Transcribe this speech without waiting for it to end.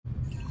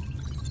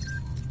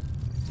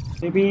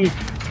Maybe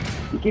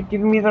you keep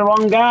giving me the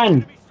wrong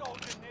gun.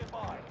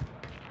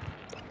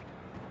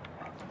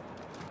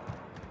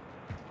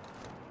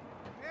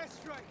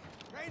 Airstrike!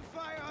 Rain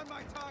fire on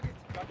my target!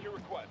 Got your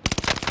request.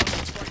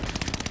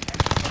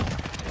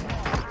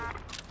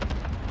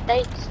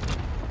 Thanks.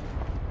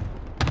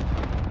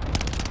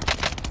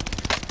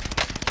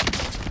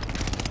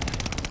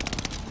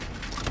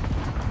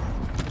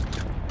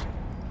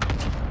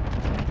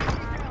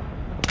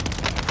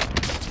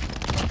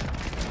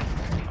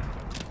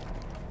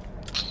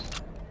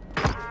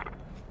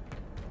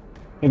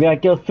 Maybe I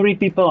killed 3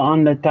 people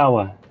on the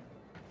tower.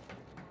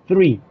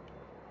 3.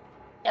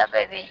 Yeah,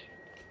 baby.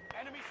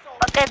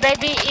 Okay,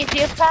 baby, if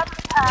you come,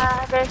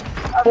 there's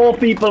 4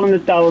 people in the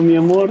tower, mi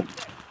amor.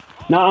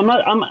 No, I'm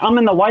not. I'm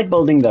in the white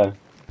building though.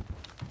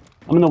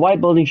 I'm in the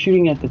white building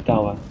shooting at the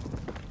tower.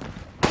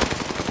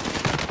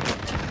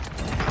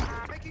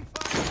 Taking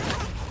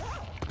fire!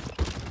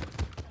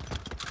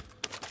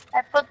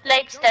 I put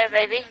plates there,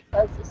 baby.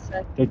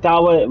 The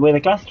tower where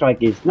the cluster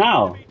strike is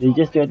now. You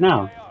just do it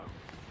now.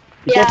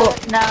 Be Yeah,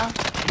 careful. no.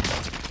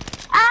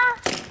 Ah!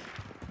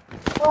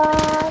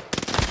 What?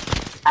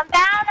 I'm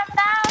down, I'm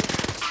down!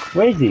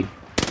 Where is he?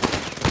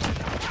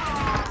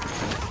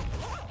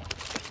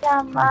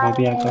 Come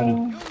Maybe I got on.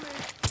 him.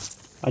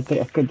 I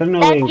don't know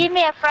That where. gave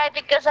me a fright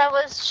because I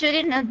was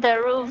shooting at the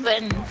roof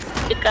and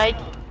the guy.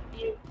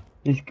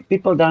 There's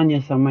people down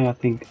here somewhere, I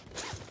think.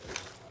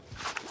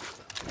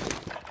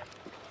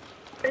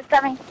 It's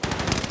coming.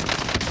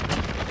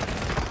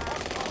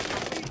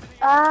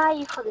 Ah,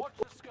 you could.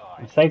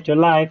 I saved your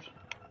life.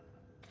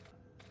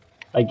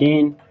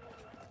 Again.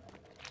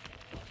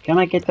 Can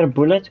I get their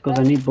bullets? Because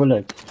I need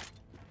bullets.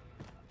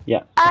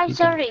 Yeah. Ah,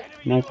 sorry.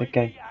 No, it's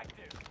okay.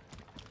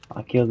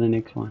 I'll kill the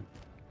next one.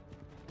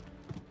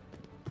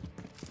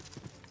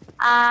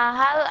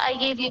 How I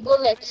give you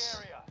bullets?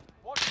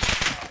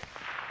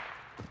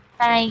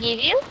 Can I give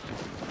you?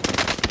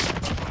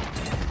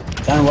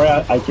 Don't worry,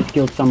 I just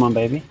killed someone,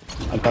 baby.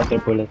 I got their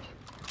bullets.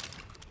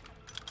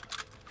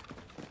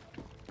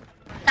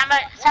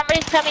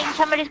 Somebody's coming,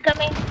 somebody's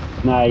coming.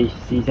 No,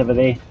 he's over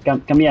there.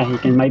 Come here, you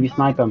can maybe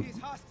snipe him. Is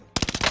hostile.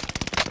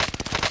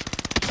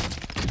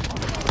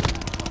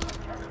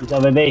 He's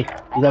over there.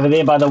 He's over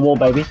there by the wall,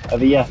 baby.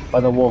 Over here, by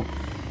the wall.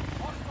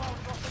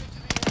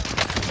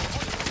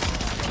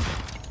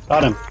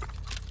 Got him.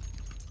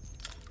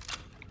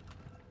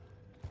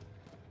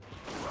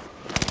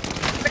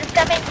 Somebody's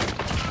coming.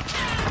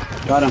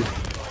 Got him.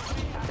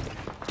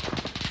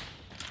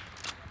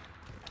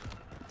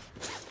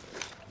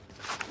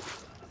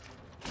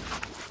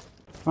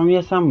 From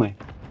here somewhere.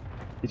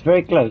 It's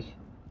very close.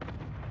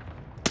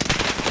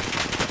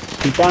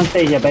 He's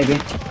downstairs here, baby.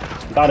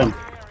 Got him.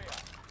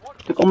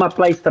 Took all my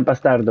plates, the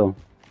bastardo.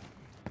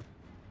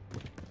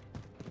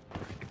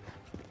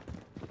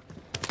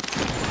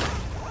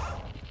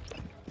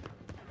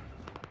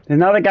 There's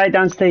another guy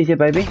downstairs here,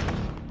 baby.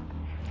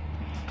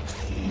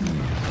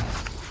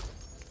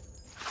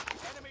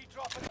 Enemy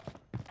dropping.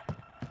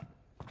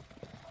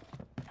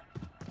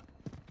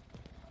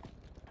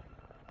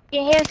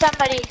 You hear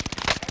somebody?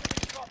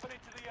 Enemy dropping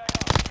into the AR.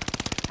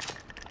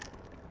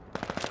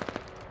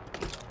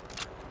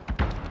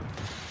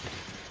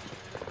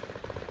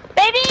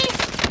 Baby!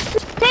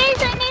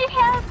 Please, I need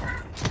help!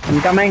 I'm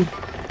coming.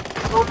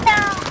 Move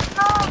now!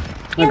 No!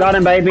 I got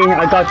him, baby.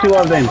 I got 2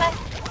 of them.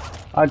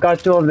 I got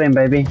 2 of them,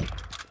 baby.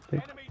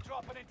 Enemy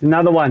dropping into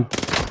Another one.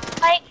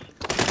 Mike!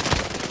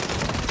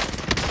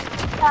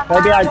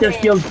 Baby, I just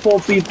killed 4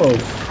 people.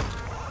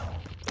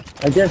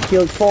 I just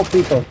killed 4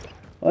 people.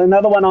 Oh,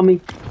 another one on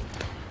me.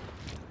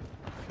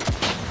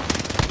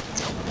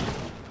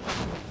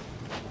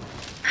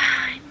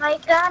 My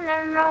gun, I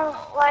don't know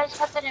what is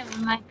happening with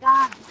my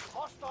gun.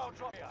 hostile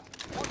drop here.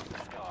 Watch the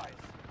skies.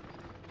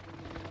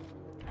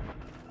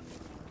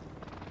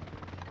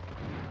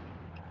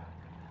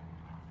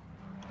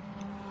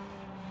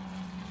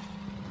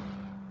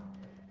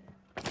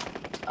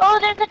 Oh,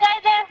 there's a guy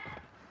there!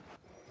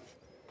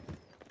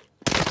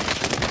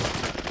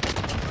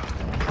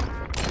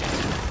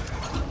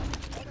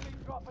 Enemy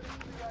dropping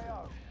into the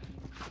AO.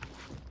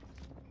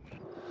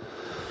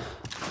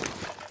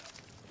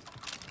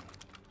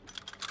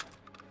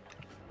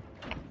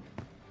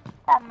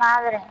 La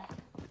madre.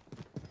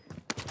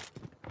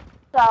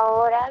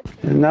 Ahora.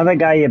 Another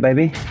guy here,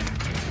 baby.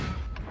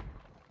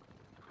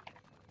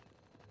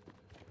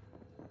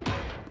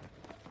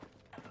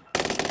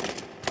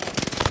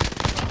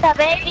 The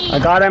baby. I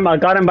got him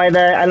by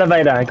the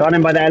elevator. I got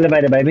him by the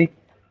elevator, baby.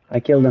 I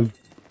killed him.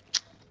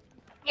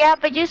 Yeah,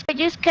 but you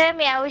scared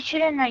me. I was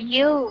shooting at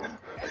you.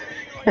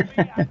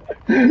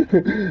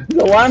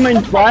 So why am I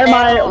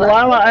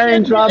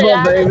in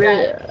trouble,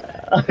 baby?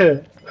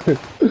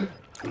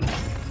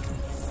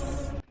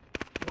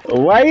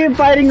 Why are you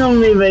fighting on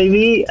me,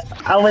 baby?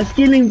 I was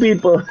killing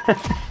people.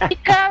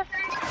 Because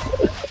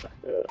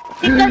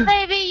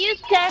baby, you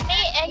scared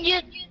me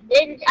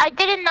and I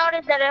didn't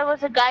notice that there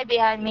was a guy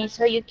behind me,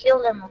 so you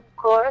killed him, of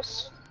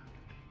course.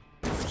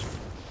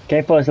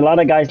 Careful, there's a lot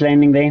of guys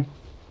landing there.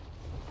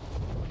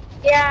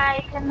 Yeah,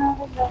 I can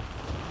notice that.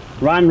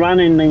 Run,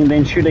 and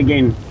then shoot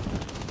again.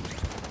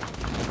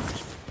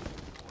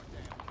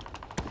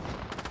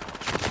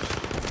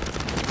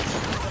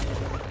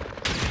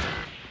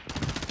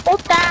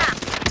 Puta!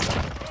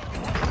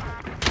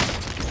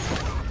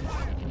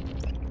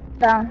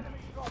 Down.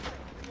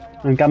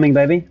 I'm coming,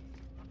 baby.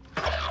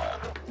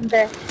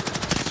 There.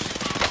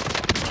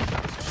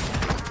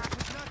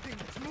 Nothing.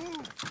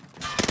 Move.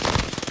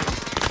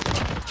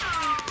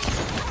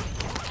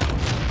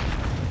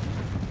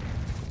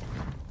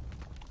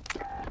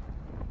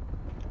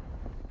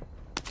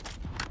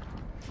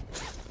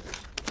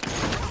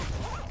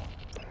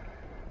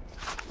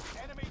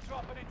 Enemy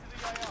dropping into the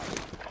AO.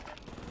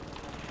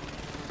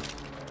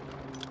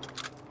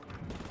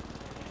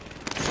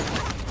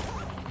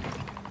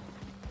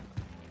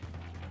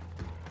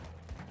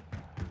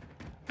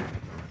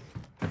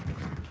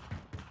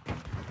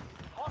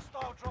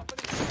 Hostile dropping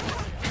into the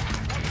area.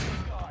 Watch the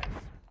skies.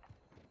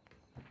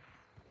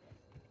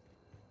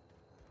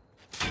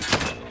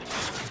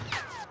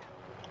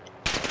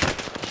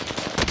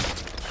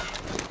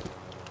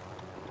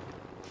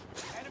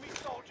 Enemy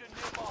soldier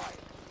nearby.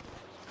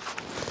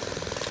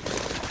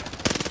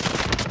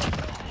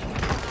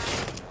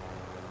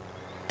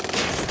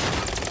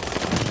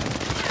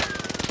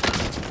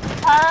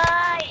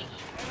 Ay!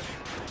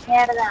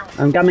 Mierda.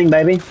 I'm coming,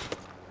 baby.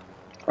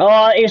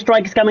 Oh,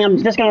 airstrike is coming.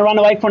 I'm just gonna run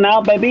away for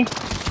now, baby.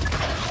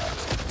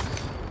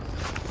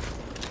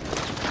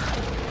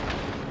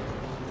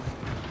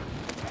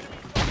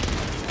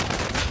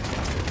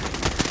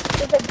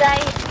 There's a guy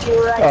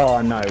you right.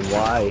 Oh, no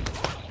way.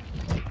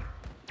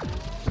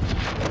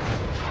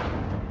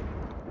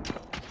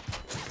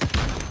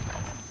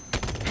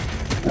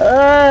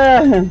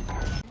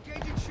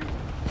 Engaging shoot.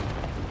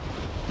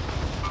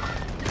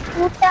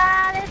 Puta,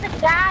 there's a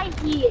guy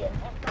here.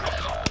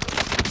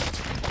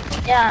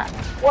 Yeah,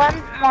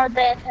 one more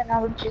death and I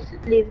will just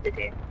leave the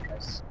game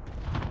because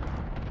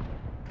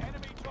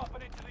Enemy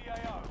dropping into the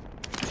AO.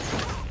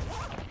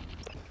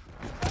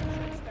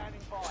 Sentry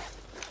standing by.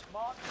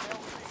 Mark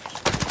LZ.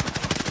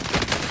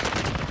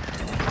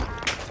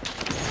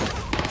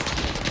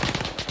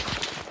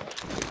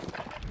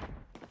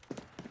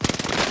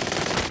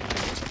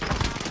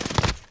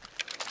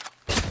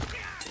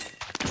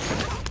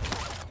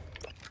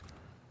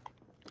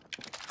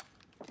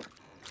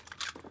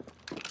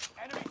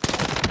 Enemy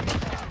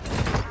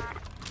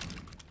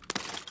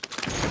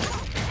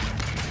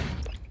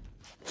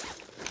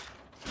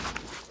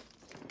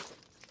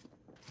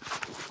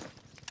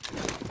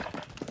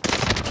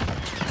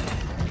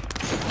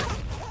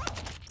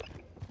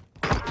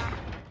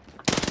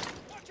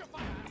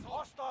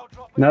hostile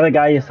dropping. Another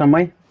guy is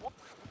somewhere.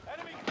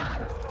 Enemy strike.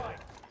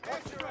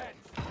 Watch your ends.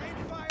 Rain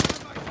fire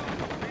on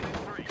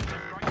my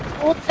target.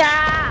 Puta!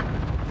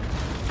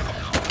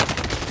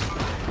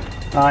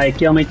 Oh, he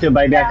killed me too,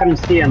 baby. I couldn't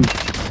see him.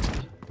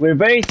 We're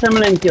very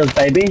similar in kills,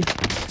 baby.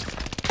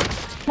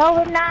 No,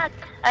 we're not.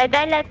 I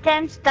died like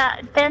 10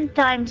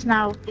 times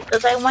now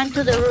because I went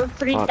to the roof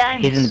 3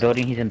 times. He's in the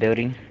building, he's in the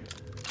building.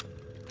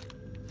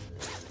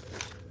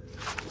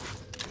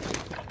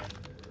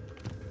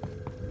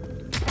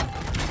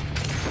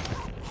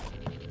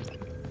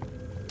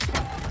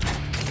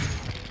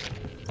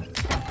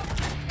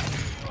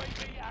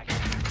 UAV active.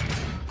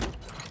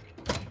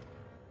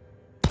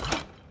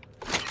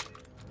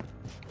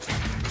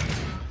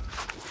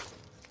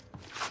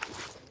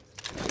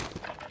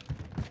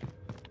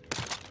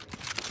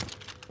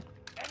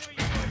 Enemy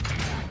UAV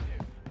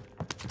active.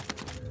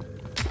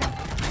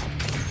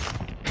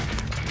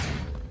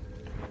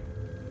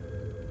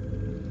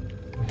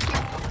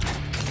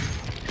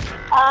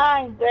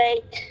 Ah,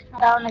 great.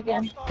 Down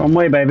again. From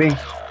where, baby?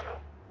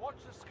 Watch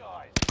the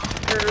skies.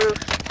 The roof.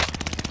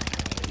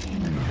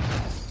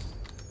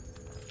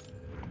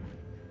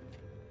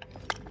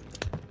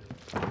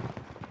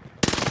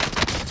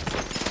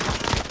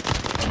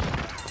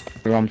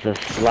 Rum's a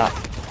slap.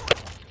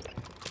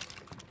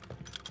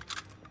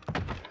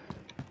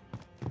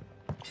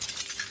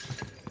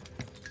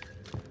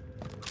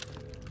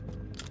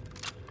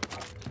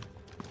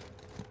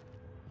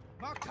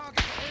 Mark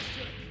target for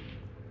airstrike.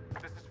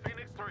 This is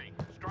Phoenix 3.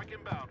 Strike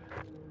inbound.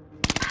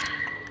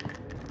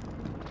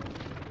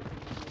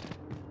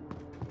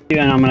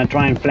 And I'm gonna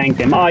try and flank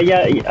them. Oh,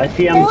 yeah, I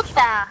see him.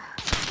 Puta!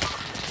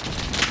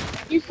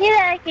 You see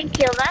that I can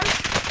kill them?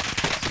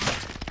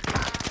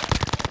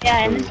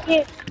 Yeah, and it's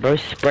here. Bro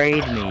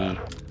sprayed me.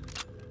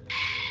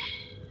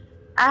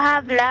 I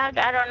have lag.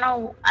 I don't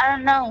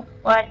know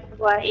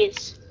what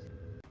is.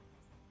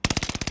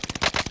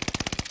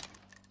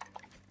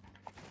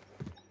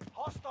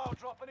 Hostile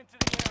dropping into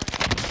the area.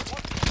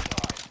 Watch the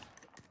skies.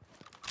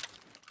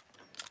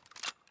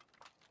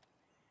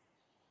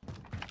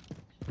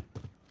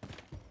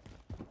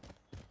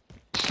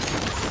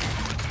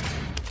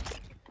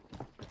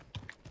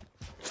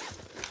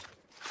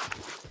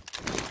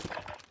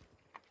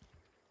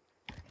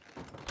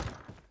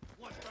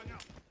 One going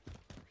up.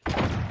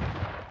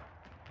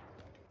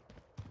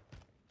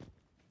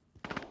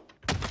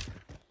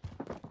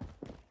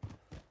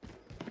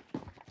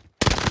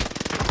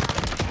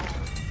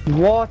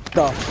 What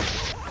the?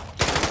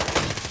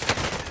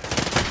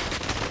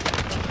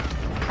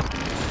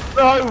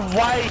 No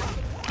way!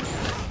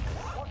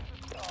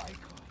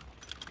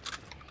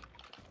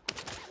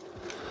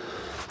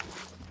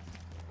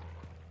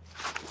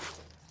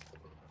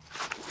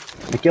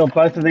 I killed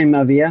both of them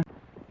over here.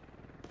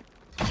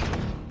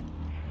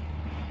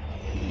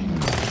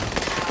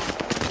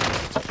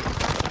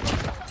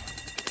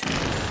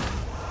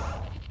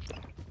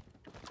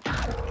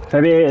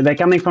 Maybe they're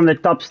coming from the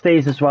top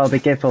stairs as well, be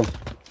careful.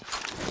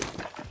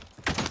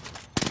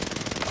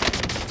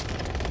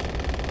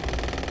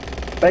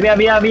 Baby,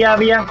 over here, over here,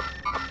 over here.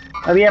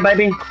 Over here,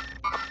 baby.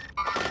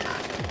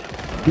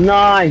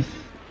 Nice.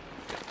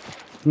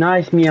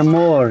 Nice, mi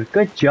amor.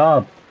 Good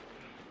job.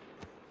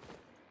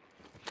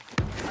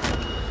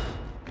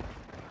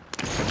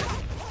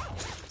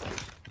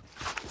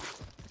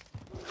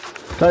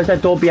 Close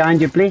that door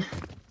behind you, please.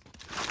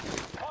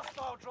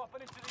 Hostile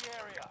dropping into the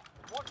area.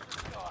 Watch the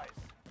skies.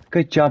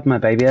 Good job, my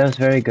baby. That was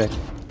very good.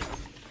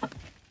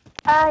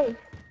 Ay.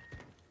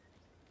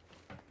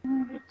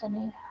 Ito na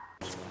yun.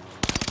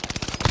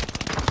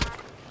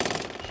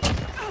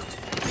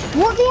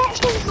 What the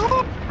actual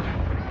hell?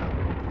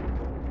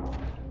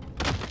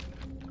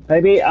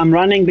 Baby, I'm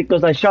running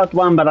because I shot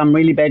one, but I'm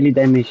really badly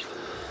damaged.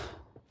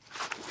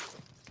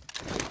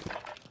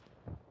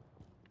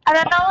 I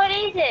don't know what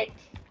is it.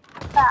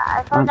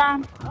 I fall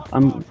down.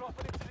 Hostile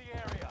dropping into the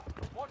area.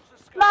 Watch the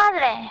skies.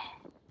 Madre.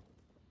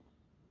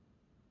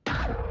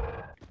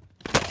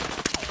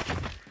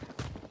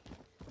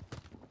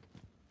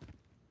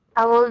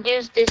 I will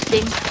use this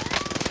thing.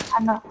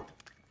 Ano?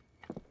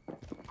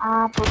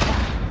 Ah, puta.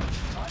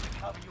 Try to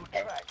cover your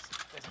tracks.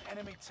 There's an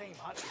enemy team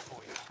hunting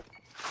for you.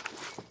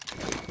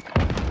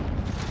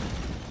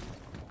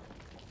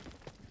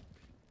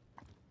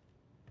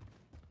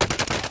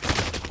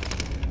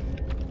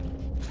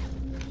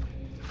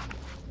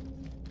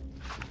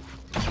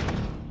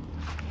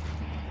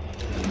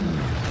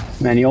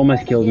 Man, he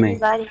almost killed me.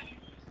 Everybody.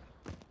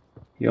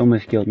 He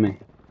almost killed me.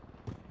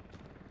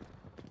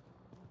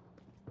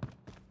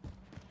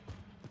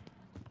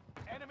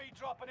 Enemy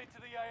dropping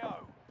into the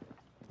AO.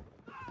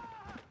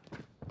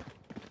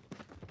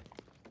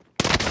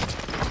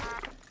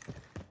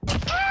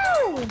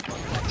 Ow!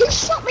 He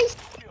shot me.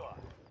 Secure.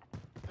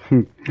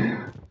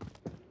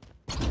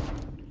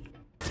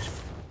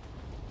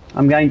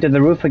 I'm going to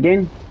the roof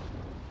again.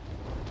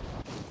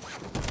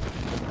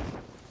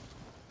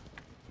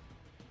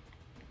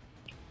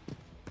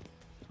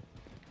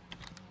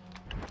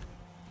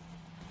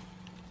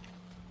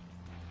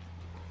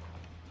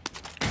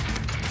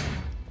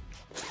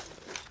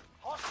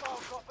 Hostile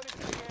dropping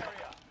into the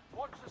area.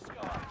 Watch the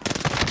skies.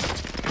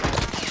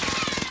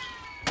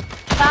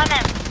 Found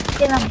him.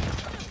 Kill him.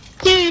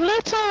 You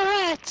little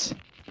rat!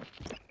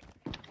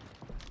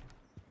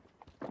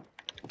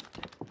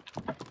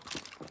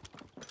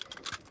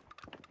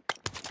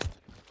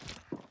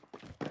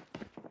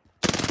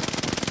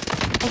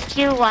 I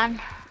killed one.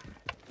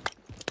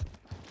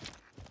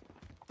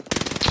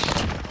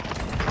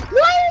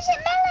 Why is it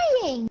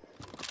meleeing?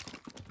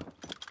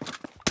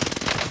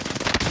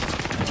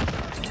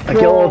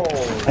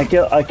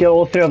 I kill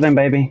all three of them,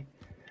 baby.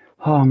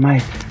 Oh,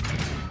 mate.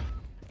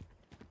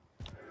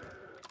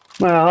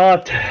 My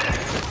heart.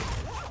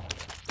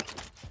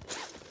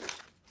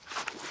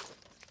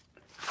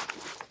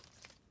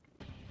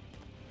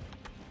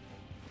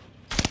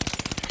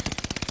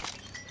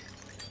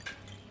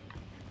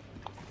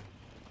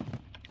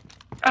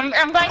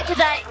 I'm going to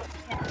die.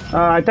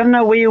 I don't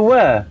know where you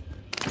were.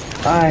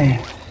 I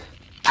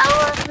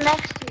was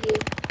next to you.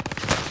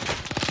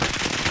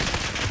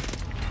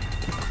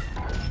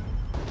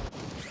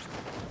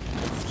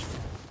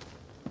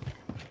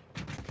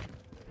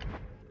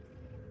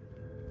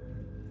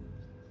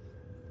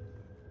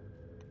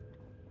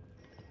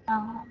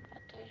 Oh,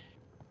 okay.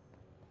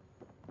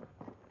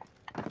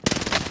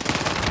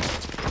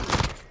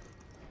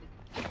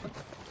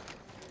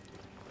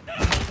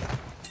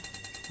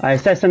 I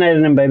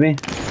assassinated him, baby.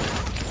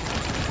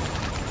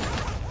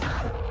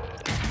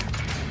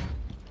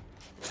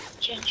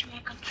 Change my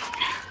controller.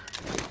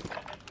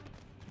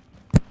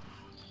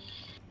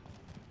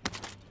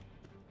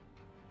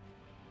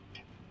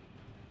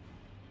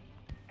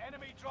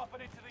 Enemy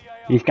dropping into the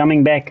AO. He's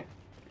coming back.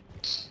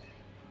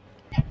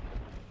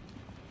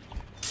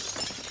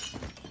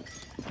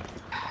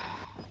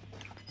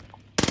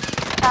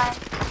 Bye.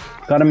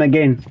 Got him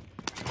again.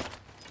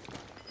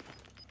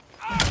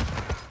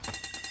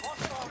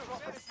 Hostile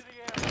dropping into the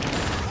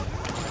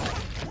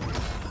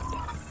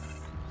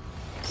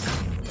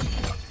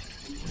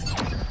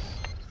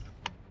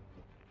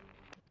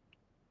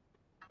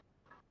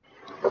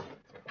area.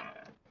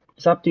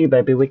 It's up to you,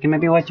 baby. We can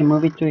maybe watch a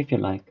movie too if you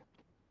like.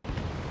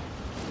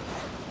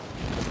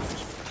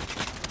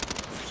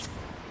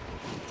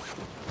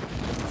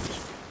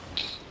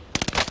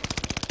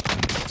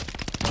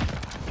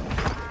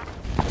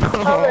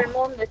 Todo el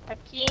mundo está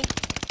aquí.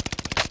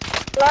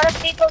 A lot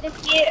of people this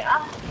year.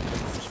 Ah.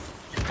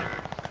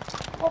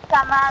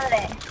 Puta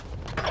madre.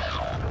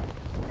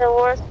 The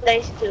worst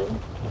place to.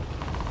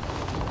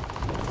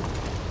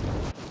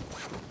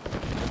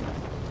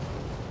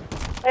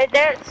 Right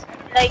there's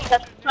like a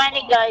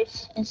 20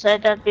 guys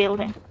inside that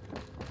building.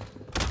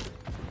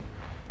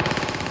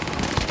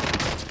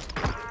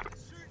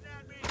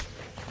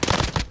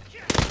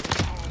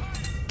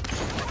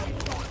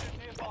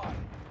 Nearby.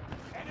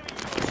 Enemy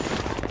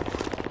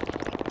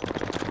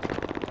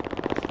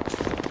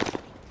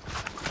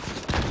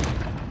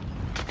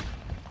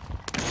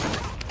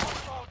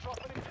hostile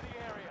dropping into the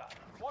area.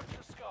 Watch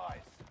the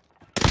skies.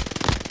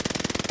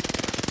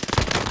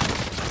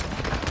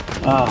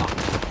 Ah.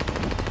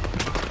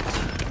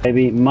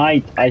 Baby,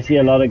 might. I see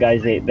a lot of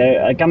guys there.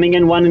 They're coming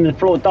in, one in the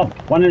floor, top.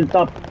 One in the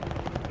top.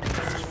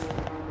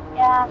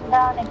 Yeah, I'm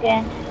down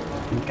again.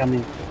 I'm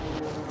coming.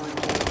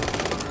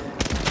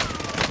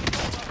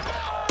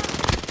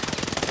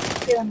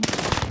 Kill me.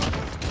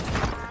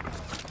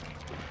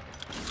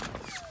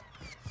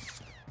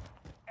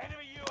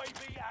 Enemy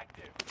UAV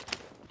active.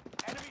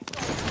 Enemy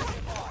soldiers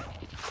nearby.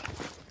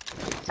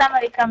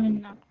 Somebody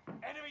coming now.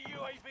 Enemy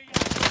UAV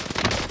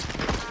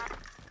active.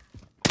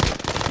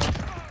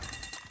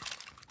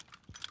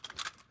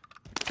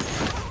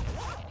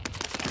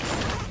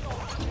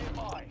 Soldiers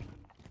nearby.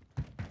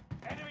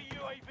 Enemy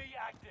UAV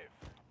active.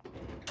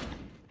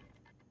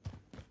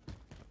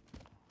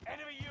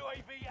 Enemy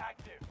UAV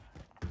active.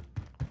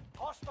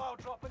 Hostile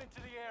dropping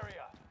into the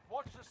area.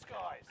 Watch the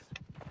skies.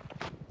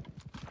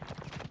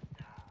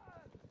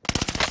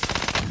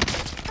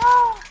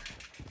 Oh!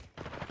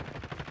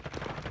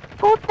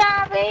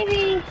 Puta,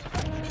 baby!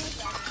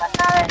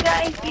 Another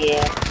guy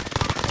here.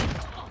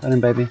 Tell him,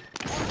 baby.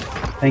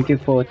 Thank you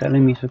for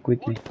telling me so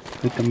quickly.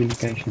 Quick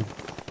communication.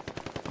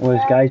 Oh,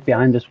 there's guys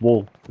behind this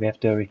wall. We have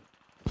to hurry.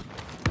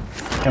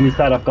 Come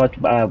inside. I've got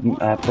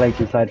plates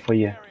inside for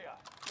you. Area.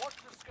 Watch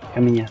the skies.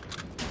 Come in here.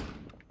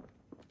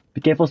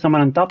 Be careful,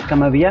 someone on top.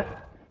 Come over here.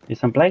 There's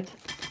some plates.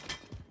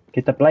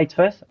 Get the plates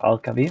first. I'll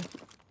cover you.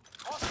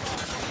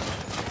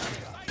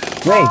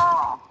 Wait.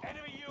 Oh,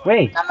 Enemy UAV.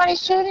 Wait.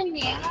 somebody's shooting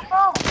me. I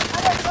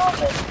don't know,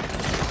 but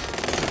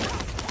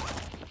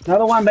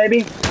Another one, baby.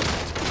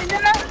 isn't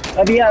it?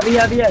 Over here, over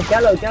here, over here.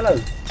 Gallo, gallo.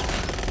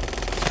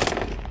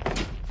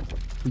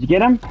 Did you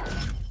get him?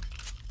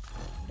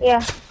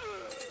 Yeah.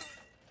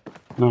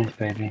 Nice,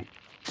 baby.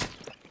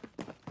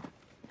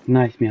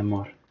 Nice, mi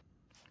amor.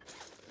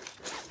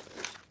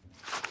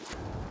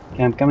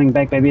 Okay, I'm coming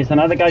back, baby. There's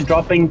another guy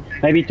dropping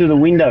maybe to the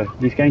window.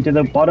 He's going to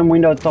the bottom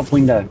window, top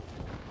window.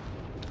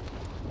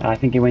 I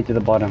think he went to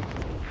the bottom.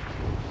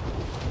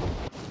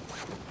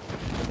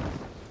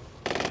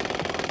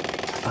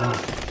 Ah.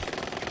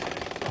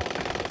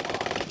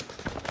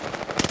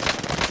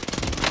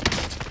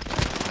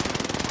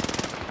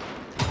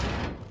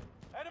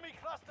 Enemy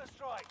cluster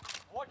strike.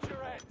 Watch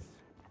your heads.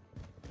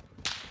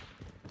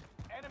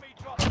 Enemy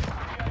dropping into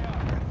the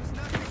AO.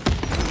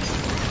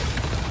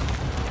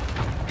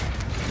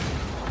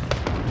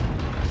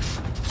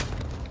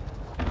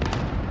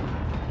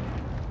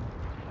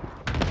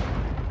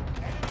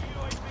 Enemy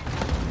UAV.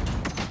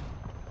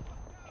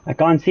 I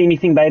can't see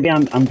anything, baby.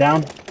 I'm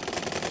down.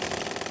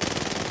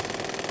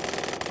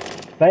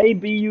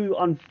 Baby, you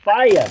on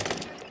fire.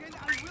 Again,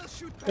 I will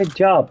shoot back. Good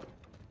job.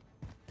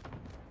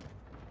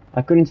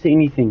 I couldn't see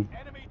anything.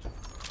 Enemy.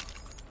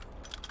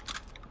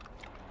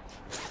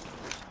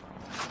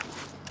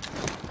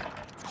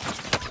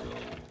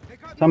 They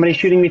got Somebody's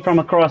shooting me from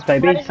across,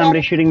 baby.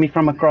 Somebody's shooting me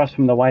from across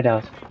from the White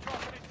House. Dropping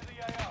into the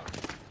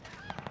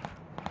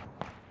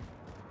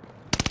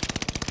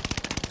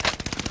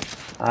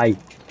AO. Aye.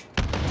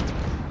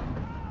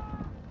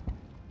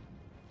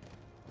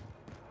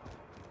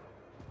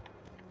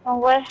 Oh,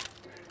 where?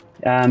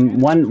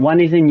 One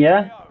is in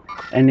here,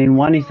 and then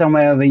one is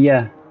somewhere over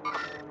here.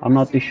 I'm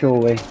not too sure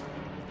where.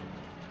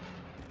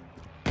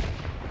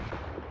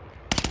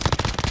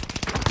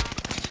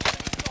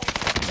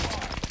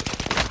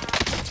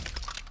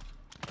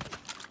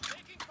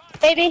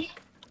 Baby.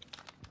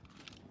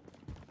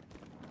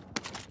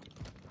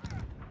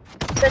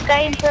 The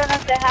guy in front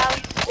of the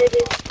house did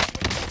it.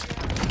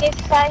 This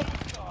side,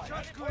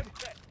 shot good.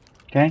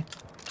 Okay?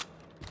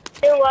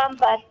 still one,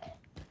 but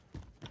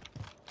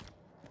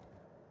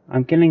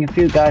I'm killing a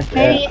few guys.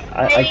 maybe,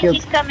 I maybe killed.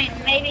 he's coming.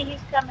 Maybe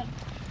he's coming.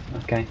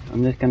 Okay,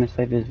 I'm just gonna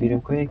save this video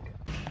quick.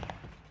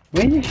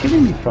 Where is he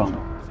shooting me from?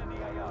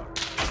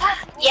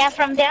 Yeah,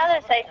 from the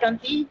other side, from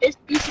this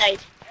side.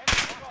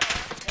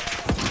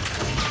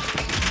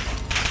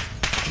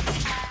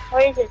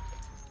 Where is it?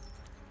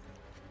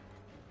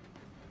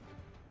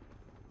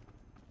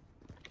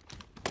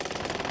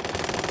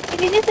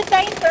 If it is the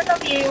guy in front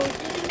of you,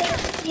 you didn't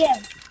see him.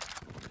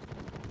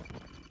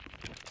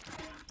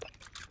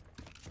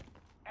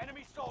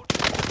 Enemy soldier.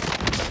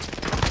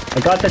 I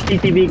got the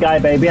TTV guy,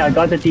 baby. I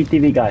got the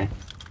TTV guy.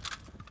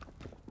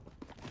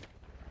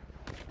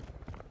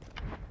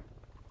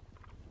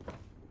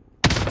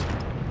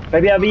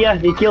 Baby, over here.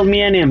 He killed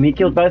me and him. He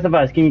killed both of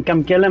us. Can you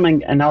come kill him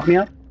and help me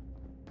out?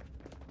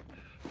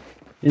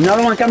 There's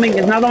another one coming.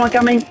 There's another one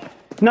coming.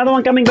 Another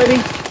one coming,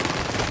 baby.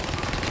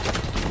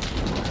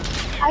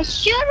 I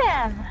shoot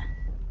him.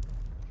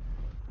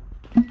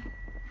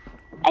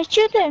 I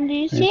shoot him. Do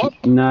you see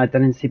it? No, I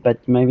didn't see,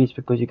 but maybe it's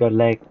because you got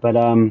lagged. But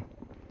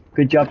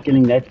good job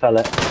killing that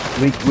fella.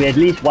 We at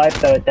least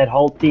wiped that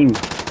whole team.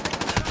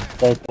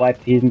 That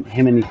wiped him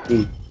and his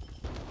team.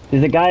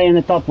 There's a guy in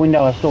the top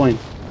window. I saw him.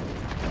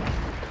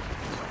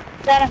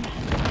 Got him.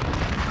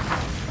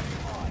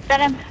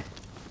 Got him.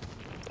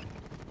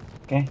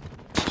 Okay.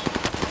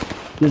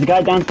 There's a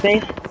guy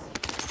downstairs.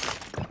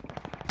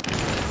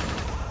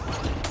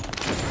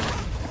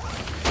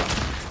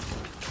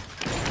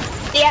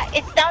 Yeah,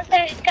 it's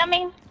downstairs. It's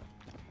coming.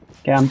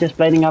 Okay, I'm just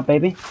blading up,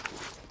 baby.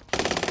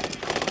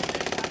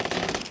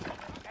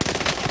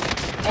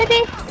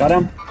 Baby. Got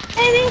him.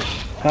 Baby.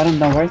 Got him.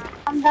 Don't worry.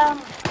 I'm down.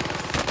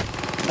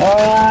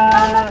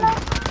 Ah!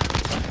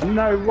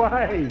 No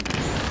way.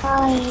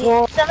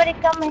 Oh, somebody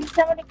coming.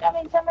 Somebody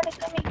coming. Somebody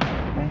coming.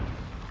 Okay.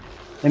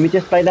 Let me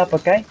just blade up,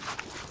 okay?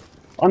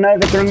 Oh no,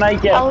 the grenade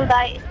I yet. will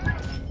die.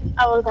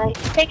 I will die.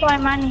 Take my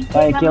money. Take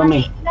Hey, my kill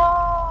money. me. No.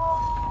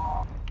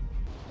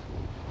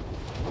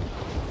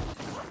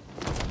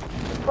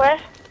 Where?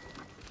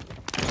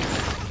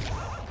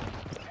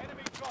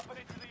 Enemy dropping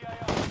into the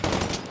AO.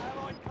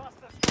 Allied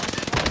cluster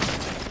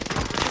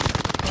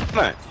strike. Come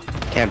on.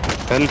 Can't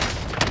happen.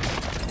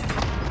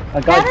 I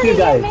got two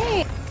guys.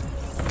 Me.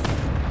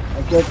 I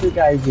got two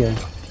guys here.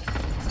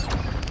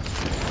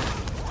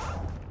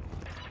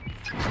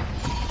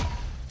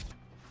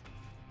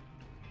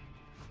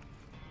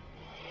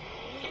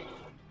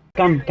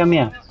 Come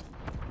here.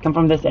 Come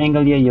from this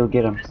angle here, you'll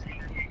get him.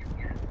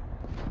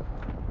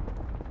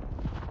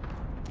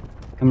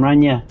 Come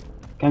run here.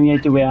 Come here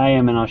to where I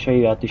am and I'll show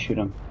you how to shoot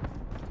him.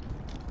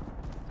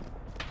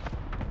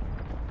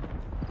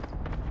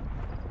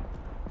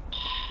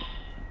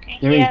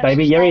 Here he is,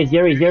 baby. Here he is,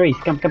 here he is, here he is.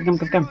 Come.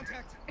 Contact.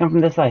 Come from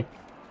this side.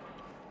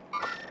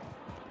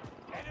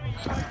 Enemy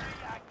UAV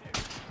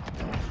active.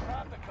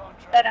 Grab the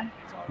contract. Got him.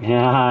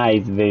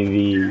 Nice,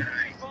 baby. Advanced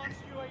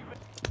UAV.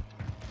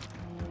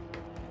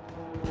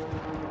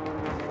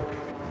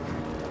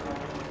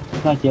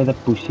 It's not yet a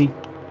pussy.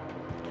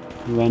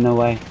 He ran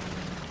away.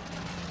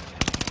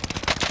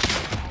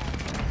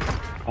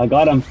 I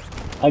got him.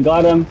 I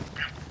got him.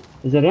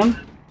 Is it him?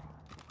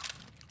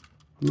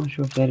 I'm not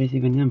sure if that is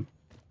even him.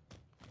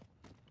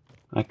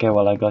 Okay,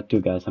 well I got two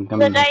guys. I'm The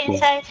coming guy back to you.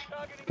 inside.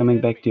 Coming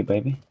back to you,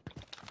 baby.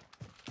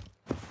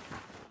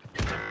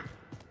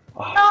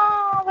 Oh,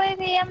 No,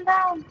 baby, I'm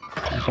down.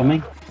 you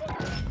coming?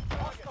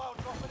 Hostile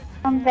dropping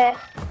into I'm there.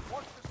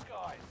 Watch the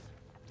skies.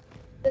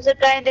 There's a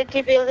guy in the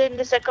T building,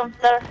 the second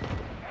floor.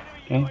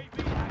 Enemy Okay. UAV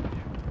active.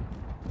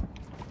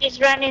 He's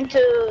running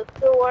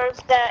towards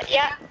the,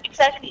 yeah,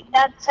 exactly,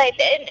 that side.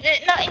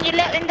 No, in your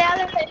left, in the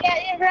other side. Yeah,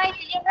 you're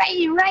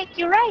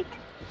right.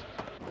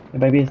 Hey,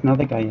 baby, it's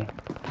another guy here.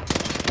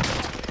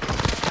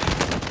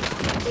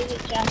 Baby,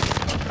 jump.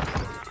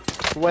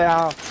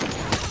 Wow.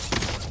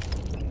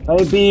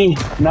 Baby,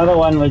 another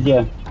one was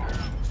here.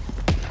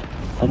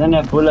 I don't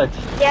have bullets.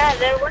 Yeah,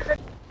 there was a,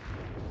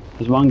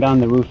 There's one guy on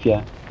the roof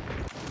here.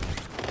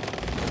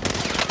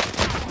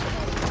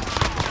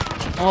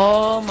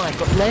 Oh my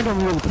god, land on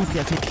me with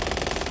PPSH.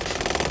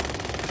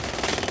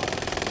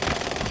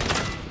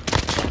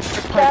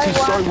 Punch is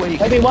so weak.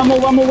 Baby, one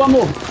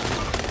more.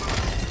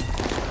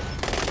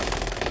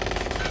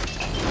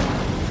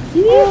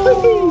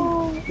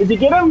 Did you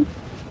get him?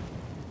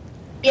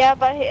 yeah,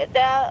 but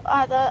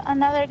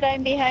another guy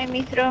behind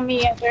me threw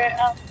me a grenade.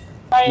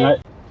 No.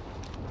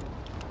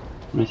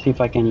 Let's see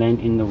if I can land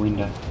in the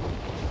window. Enemy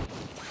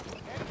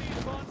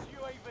advanced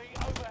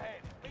UAV overhead.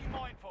 Be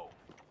mindful.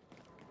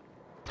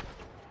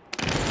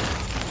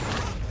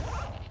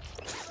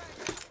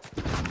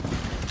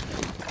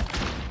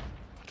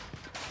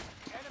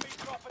 Enemy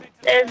dropping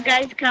into There's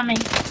guys coming.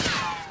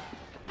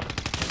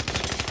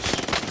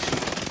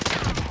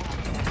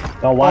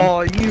 Got one.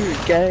 Oh, you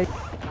gay.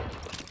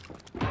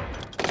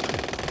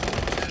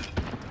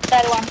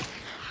 That one.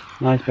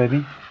 Nice,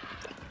 baby.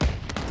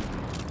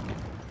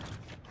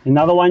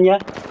 Another one, yeah?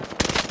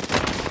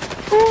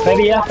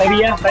 Baby,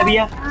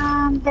 yeah.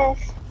 I'm dead.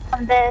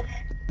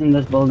 In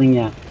this building,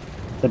 yeah.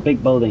 The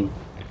big building.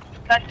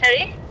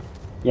 Factory?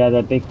 Yeah,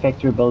 the big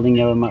factory building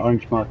here where my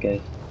orange mark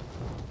is.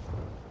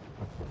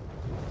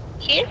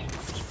 Here?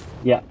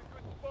 Yeah.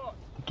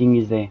 The king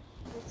is there.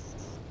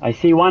 I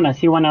see one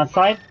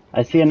outside.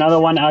 I see another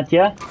one out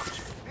here.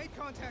 Made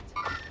contact.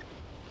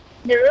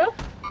 The roof?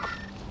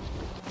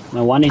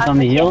 No, one is on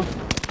the hill.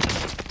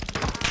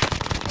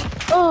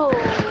 Oh.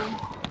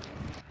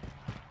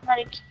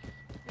 Like,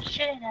 you're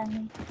shooting at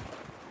me.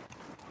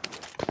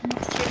 I'm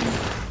not kidding.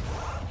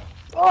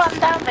 Oh, I'm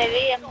down,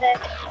 baby. I'm dead.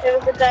 There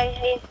was a guy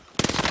here.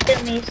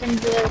 Kill me. He's in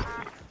the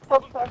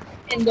popper.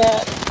 In the.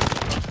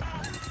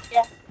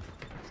 Yeah.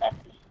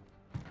 Exactly.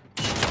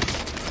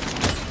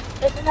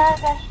 There's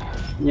another guy.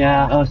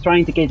 Yeah, I was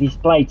trying to get his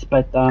plates,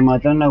 but I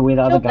don't know where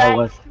the other Two guy guys.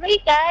 was. 3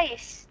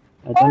 guys.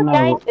 I 4 don't know.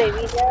 guys,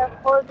 baby. There are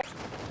 4 guys.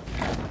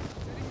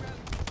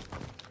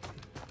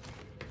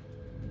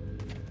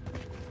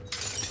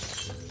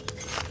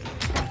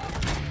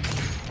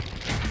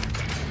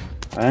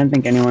 I don't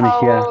think anyone is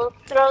here. I'll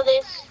throw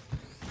this.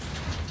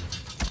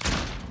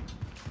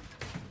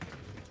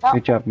 No,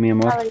 Good job, me and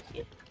Mark. nobody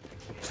here.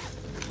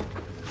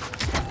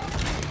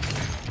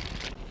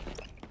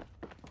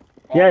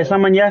 Yeah,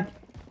 someone, yeah.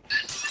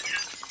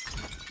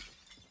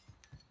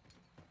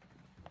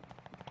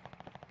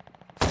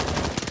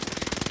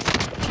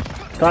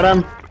 Got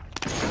him.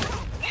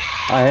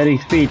 I hit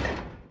his feet.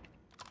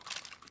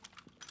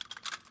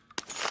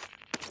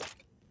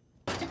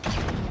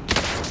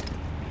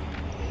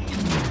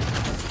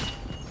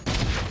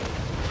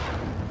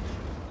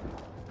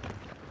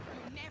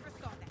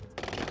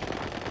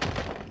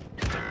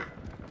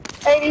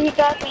 Baby, he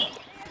got me.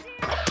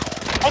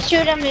 I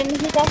shoot him and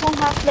he doesn't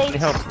have plates.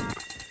 Help.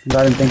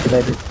 Got him, thank you,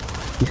 baby.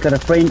 He's got a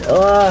friend.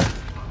 Oh!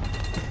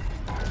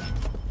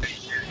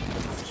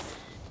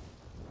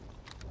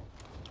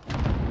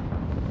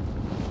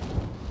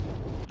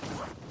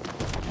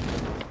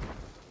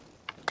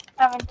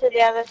 Coming to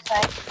the other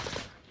side.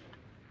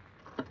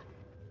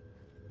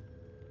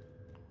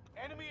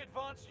 Enemy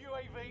advanced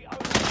UAV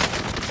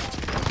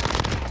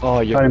over. Oh,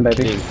 you're Got him, baby.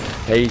 kidding.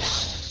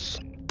 Ace.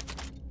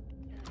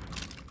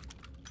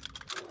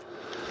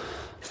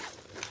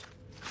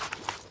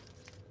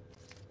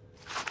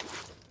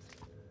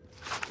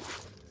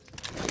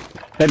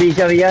 Baby, he's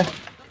over here.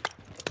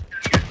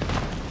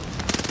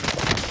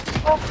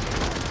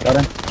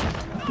 Got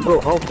him.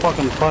 Bro, how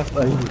fucking fast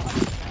are you?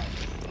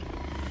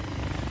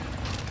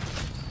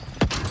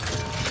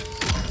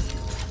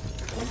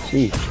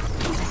 Jeez.